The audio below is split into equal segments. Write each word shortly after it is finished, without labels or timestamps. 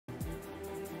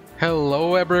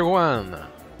Hello everyone,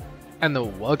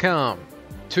 and welcome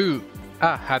to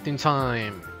A Hat in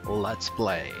Time Let's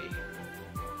Play.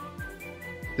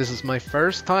 This is my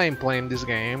first time playing this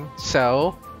game,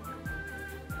 so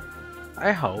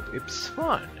I hope it's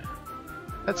fun.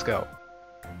 Let's go.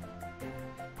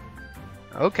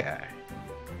 Okay.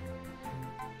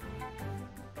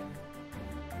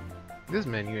 This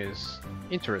menu is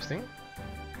interesting.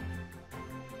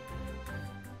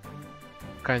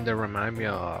 Kinda remind me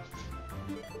of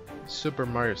Super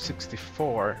Mario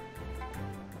 64.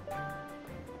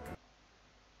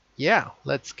 Yeah,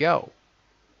 let's go.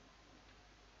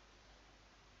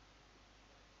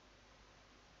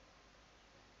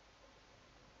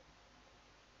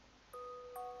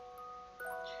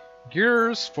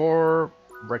 Gears for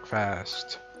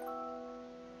breakfast.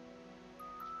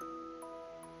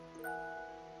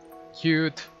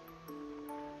 Cute.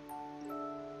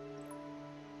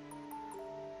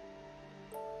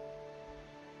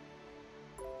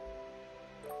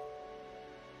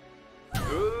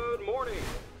 Good morning,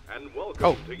 and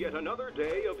welcome to yet another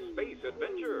day of space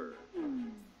adventure.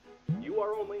 You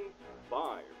are only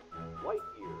 5 light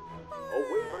years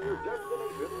away from your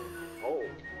destination,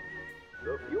 home.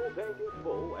 The fuel tank is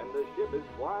full, and the ship is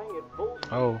flying at full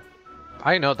speed. Oh,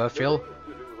 I know that feel. Today's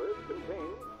to-do list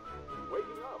contains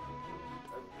waking up,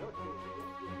 adjusting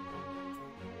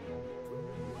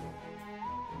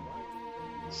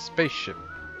Spaceship.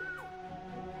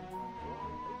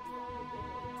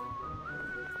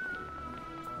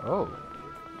 Oh.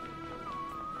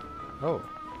 Oh.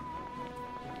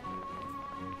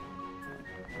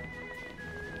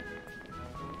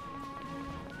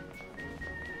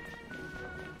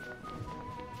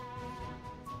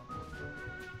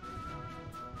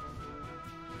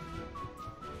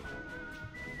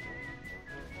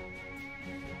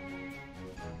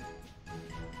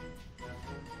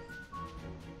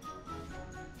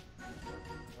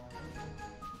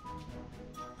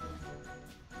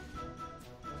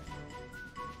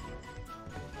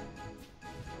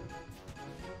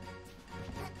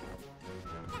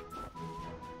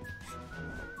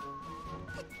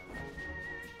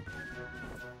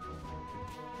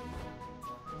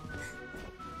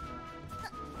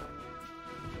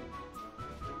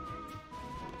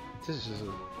 This is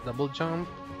a double jump.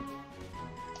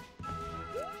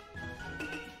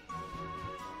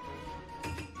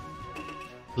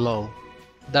 Lol.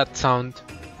 That sound.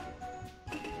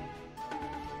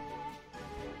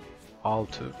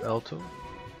 L2, L2.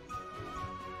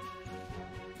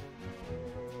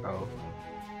 Oh.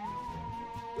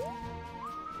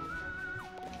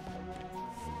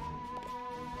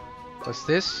 What's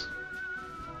this?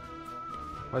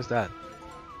 What's that?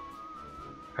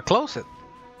 I close it.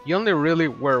 You only really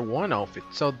wear one outfit,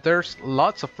 so there's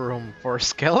lots of room for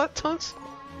skeletons?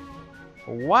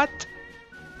 What?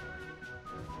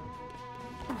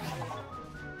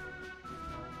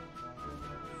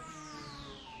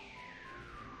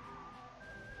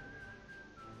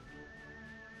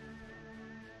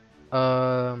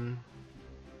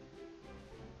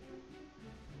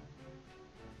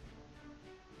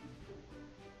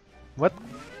 What?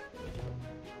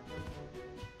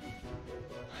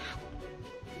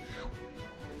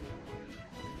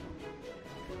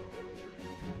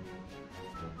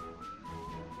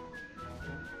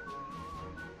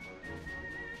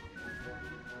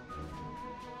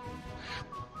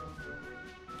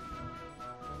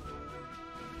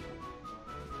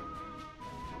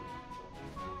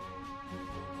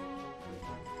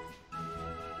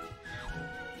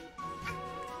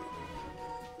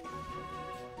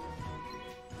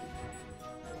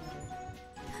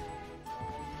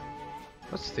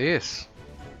 What's this?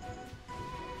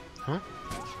 Huh?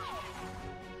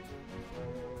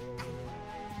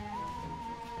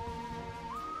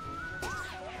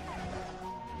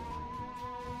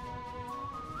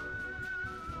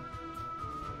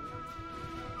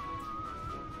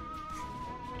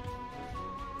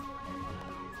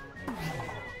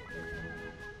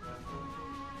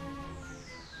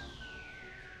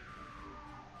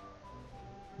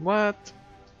 What?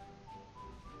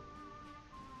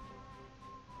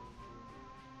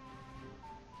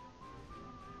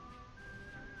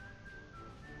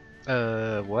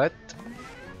 What?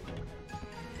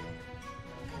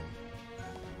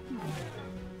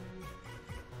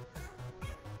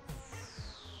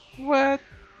 What?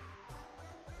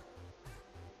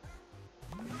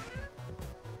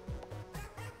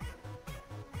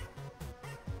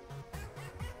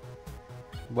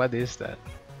 What is that?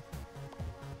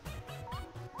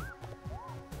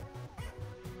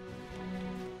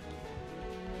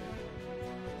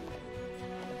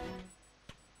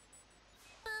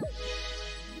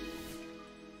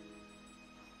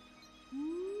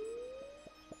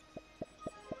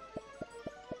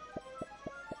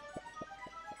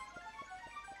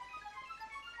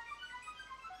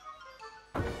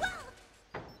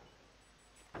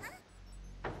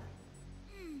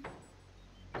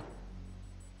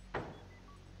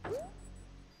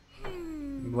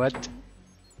 What?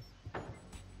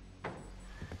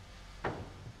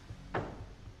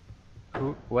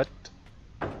 Who? What?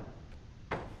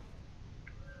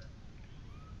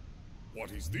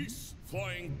 What is this?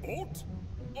 Flying boat?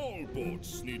 All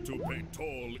boats need to pay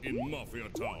toll in Mafia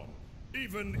Town,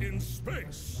 even in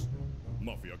space.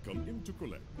 Mafia come in to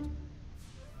collect.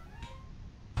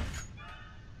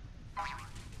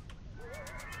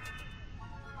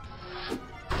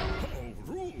 How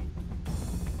rude!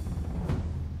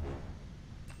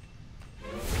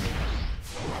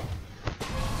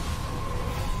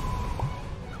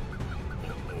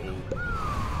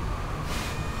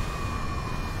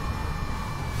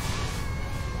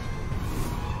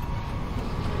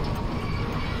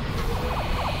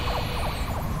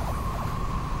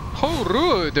 How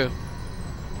rude!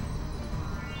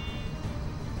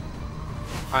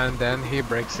 And then he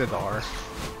breaks the door.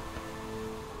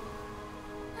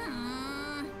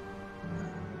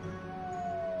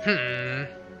 Hmm.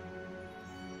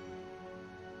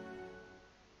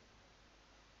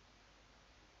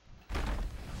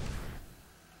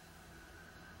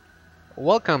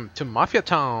 Welcome to Mafia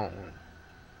Town.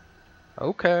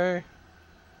 Okay.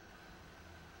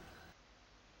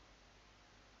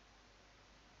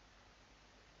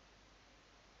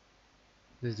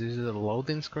 This is the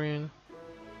loading screen.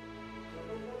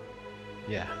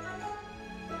 Yeah.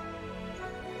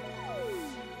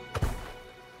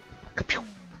 Kapew.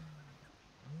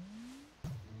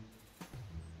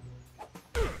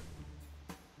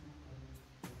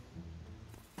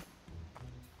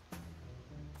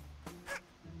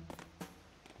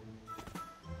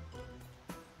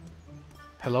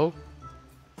 Hello?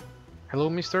 Hello,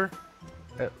 mister?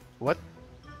 What?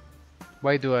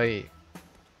 Why do I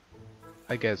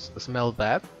guess, smell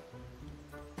bad?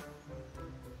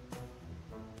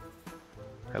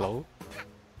 Hello?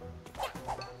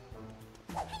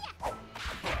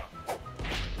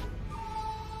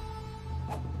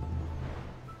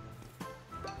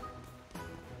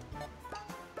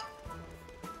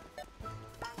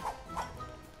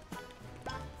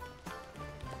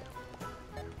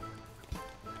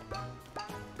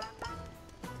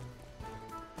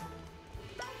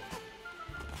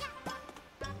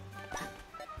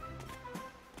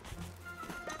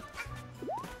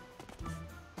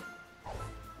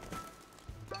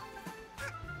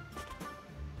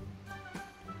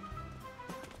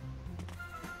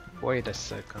 Wait a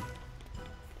second.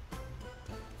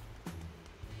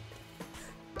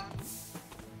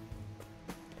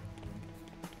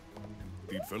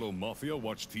 Did fellow Mafia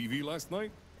watch TV last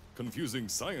night? Confusing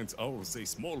science owls say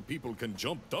small people can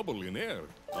jump double in air.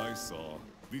 I saw.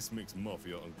 This makes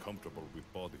Mafia uncomfortable with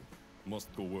body.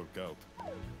 Must go work out.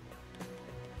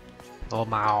 Oh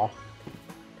wow.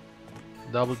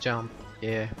 Double jump,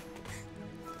 yeah.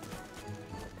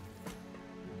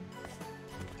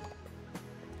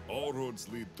 All roads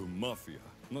lead to Mafia.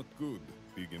 Not good.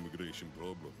 Big immigration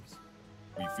problems.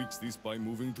 We fix this by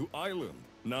moving to Island.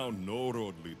 Now no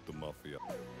road lead to Mafia.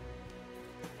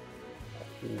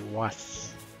 What?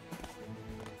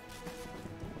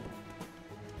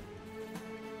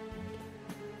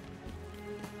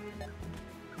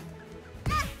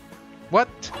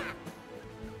 What?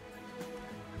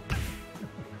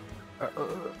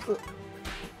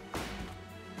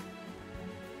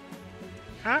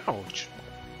 Ouch.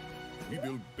 We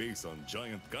build base on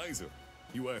giant geyser.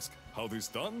 You ask, how this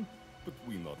done? But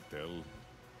we not tell.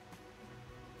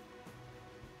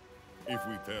 If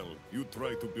we tell, you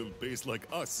try to build base like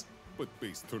us. But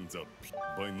base turns out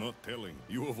by not telling,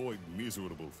 you avoid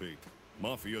miserable fate.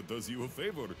 Mafia does you a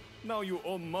favor. Now you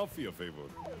owe Mafia a favor.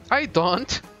 I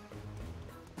don't.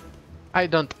 I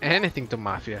don't anything to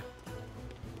Mafia.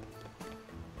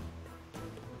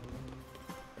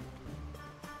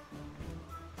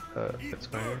 Let's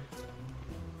go here.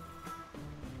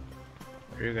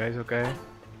 Are you guys okay?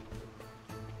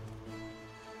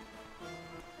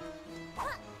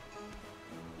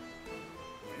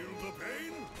 Feel the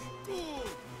pain? Good.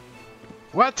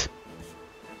 What?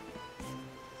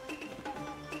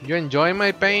 You enjoy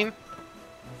my pain?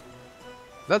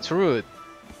 That's rude.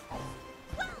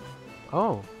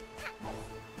 Oh.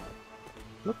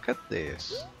 Look at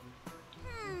this.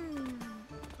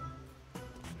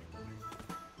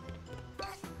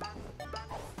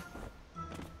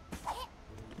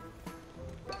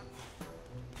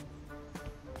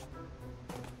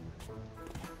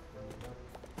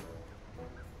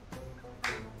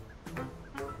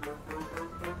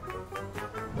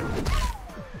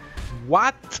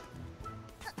 What?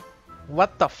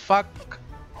 What the fuck?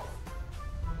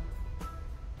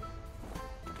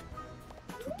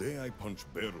 Today I punch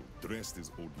Beryl dressed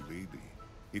as old lady.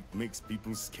 It makes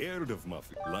people scared of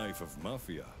mafia. Life of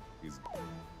mafia is...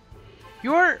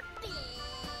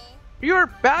 You're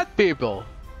bad people.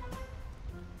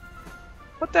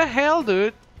 What the hell,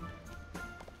 dude?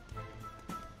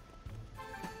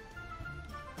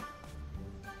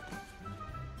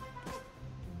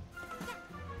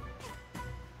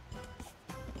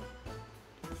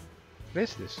 What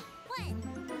is this?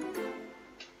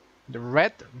 The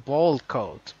Red Bolt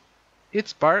Code.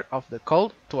 It's part of the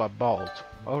code to a vault.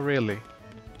 Oh, really?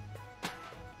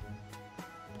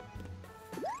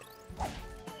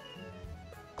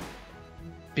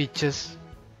 Peaches.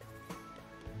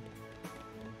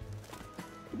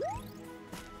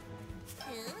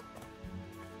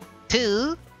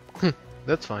 Two?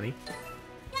 That's funny.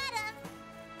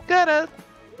 Got it!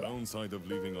 Downside of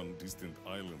living on distant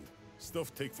island.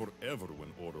 Stuff take forever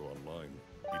when order online.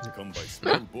 It come by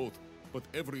small boat, but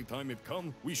every time it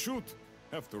come, we shoot.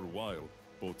 After a while,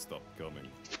 boat stop coming.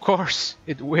 Of course,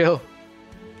 it will.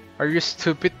 Are you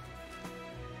stupid?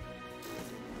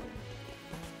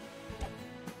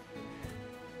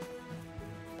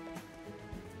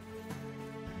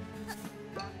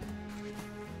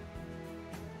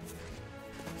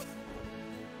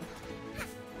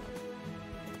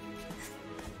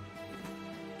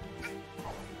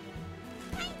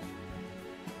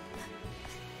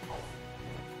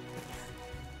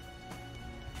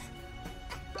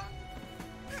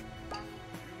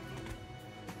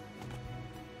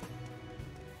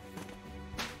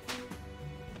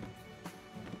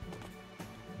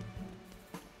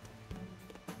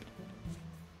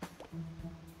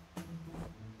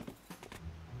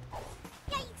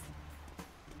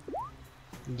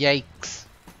 Yikes.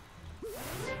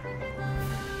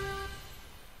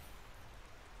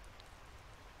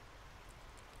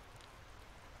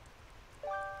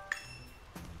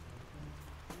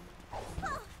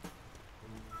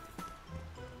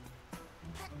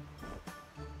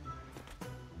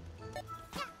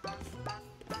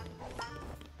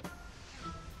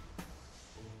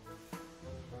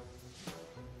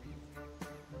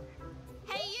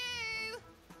 Hey you!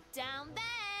 Down there!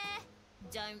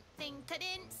 Don't think I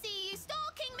didn't see you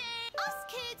stalking me! Us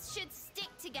kids should stick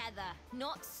together,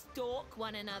 not stalk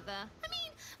one another. I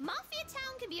mean, Mafia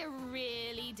Town can be a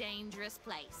really dangerous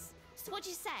place. So what'd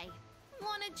you say?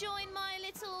 Wanna join my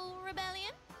little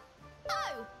rebellion?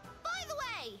 Oh, by the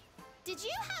way, did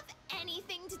you have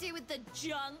anything to do with the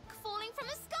junk falling from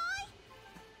the sky?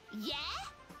 Yeah?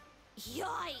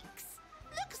 Yikes!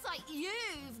 Looks like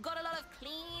you've got a lot of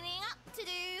cleaning up to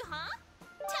do, huh?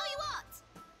 Tell you what,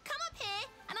 come up here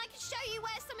and I can show you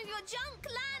where some of your junk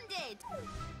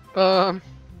landed.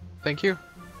 Thank you.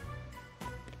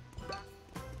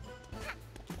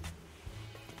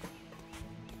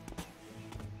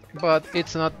 But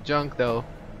it's not junk though.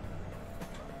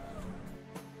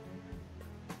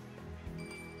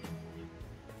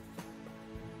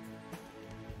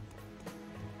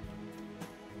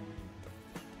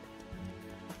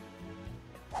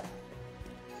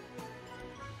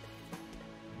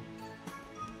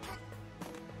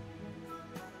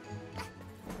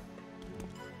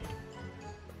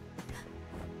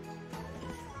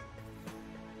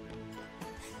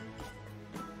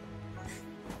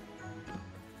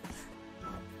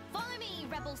 Follow me,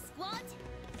 Rebel Squad.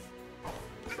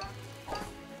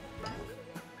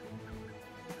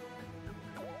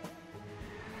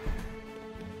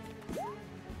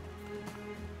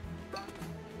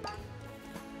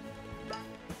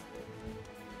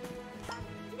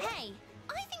 Hey,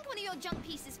 I think one of your junk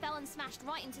pieces fell and smashed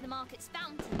right into the market's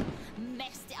fountain.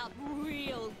 Messed it up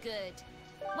real good.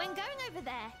 When going over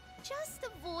there, just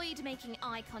avoid making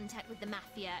eye contact with the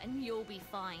Mafia and you'll be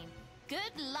fine.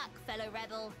 Good luck, fellow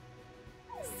rebel.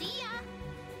 See ya!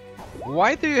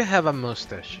 Why do you have a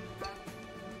mustache?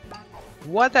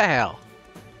 What the hell?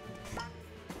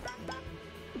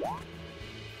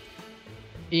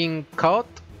 In Code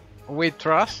We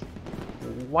Trust?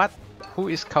 What? Who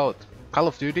is Code? Call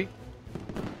of Duty?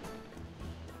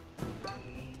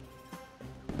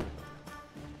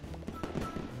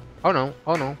 Oh no,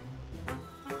 oh no.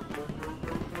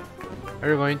 Are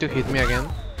you going to hit me again?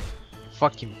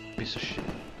 Fucking piece of shit.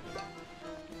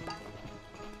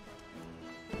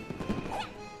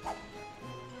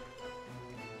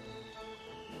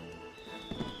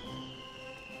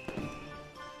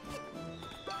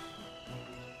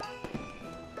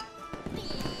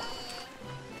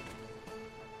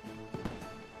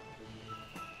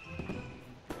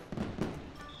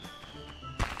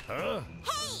 Huh?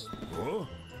 Hey! Huh?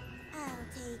 I'll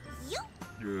take you.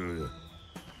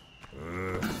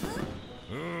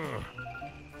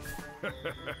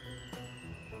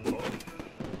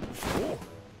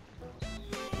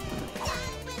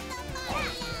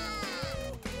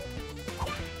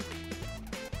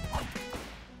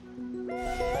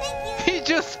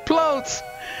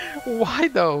 Why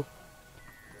though?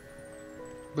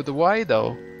 But why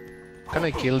though? Can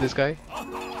I kill this guy?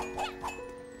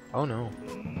 Oh no.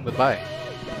 Goodbye.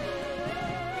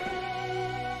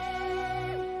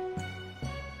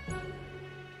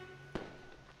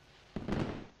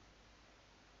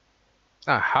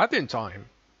 I had in time.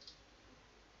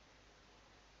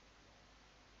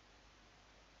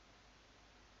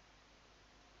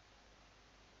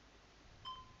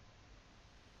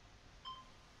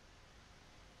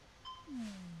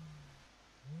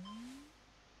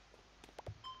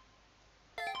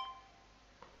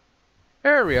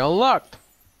 Area unlocked.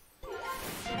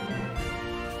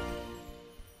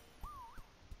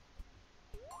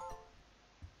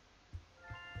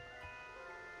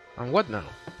 And what now?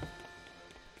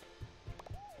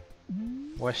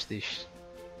 What's this?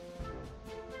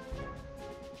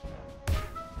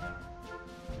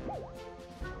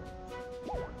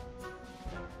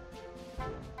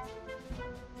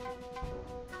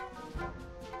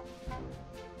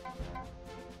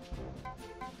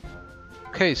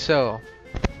 Okay, so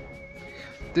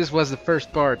this was the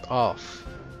first part of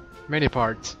many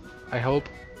parts, I hope,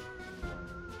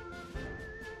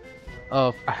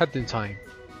 of Ahead in Time.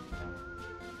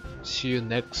 See you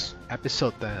next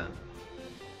episode then.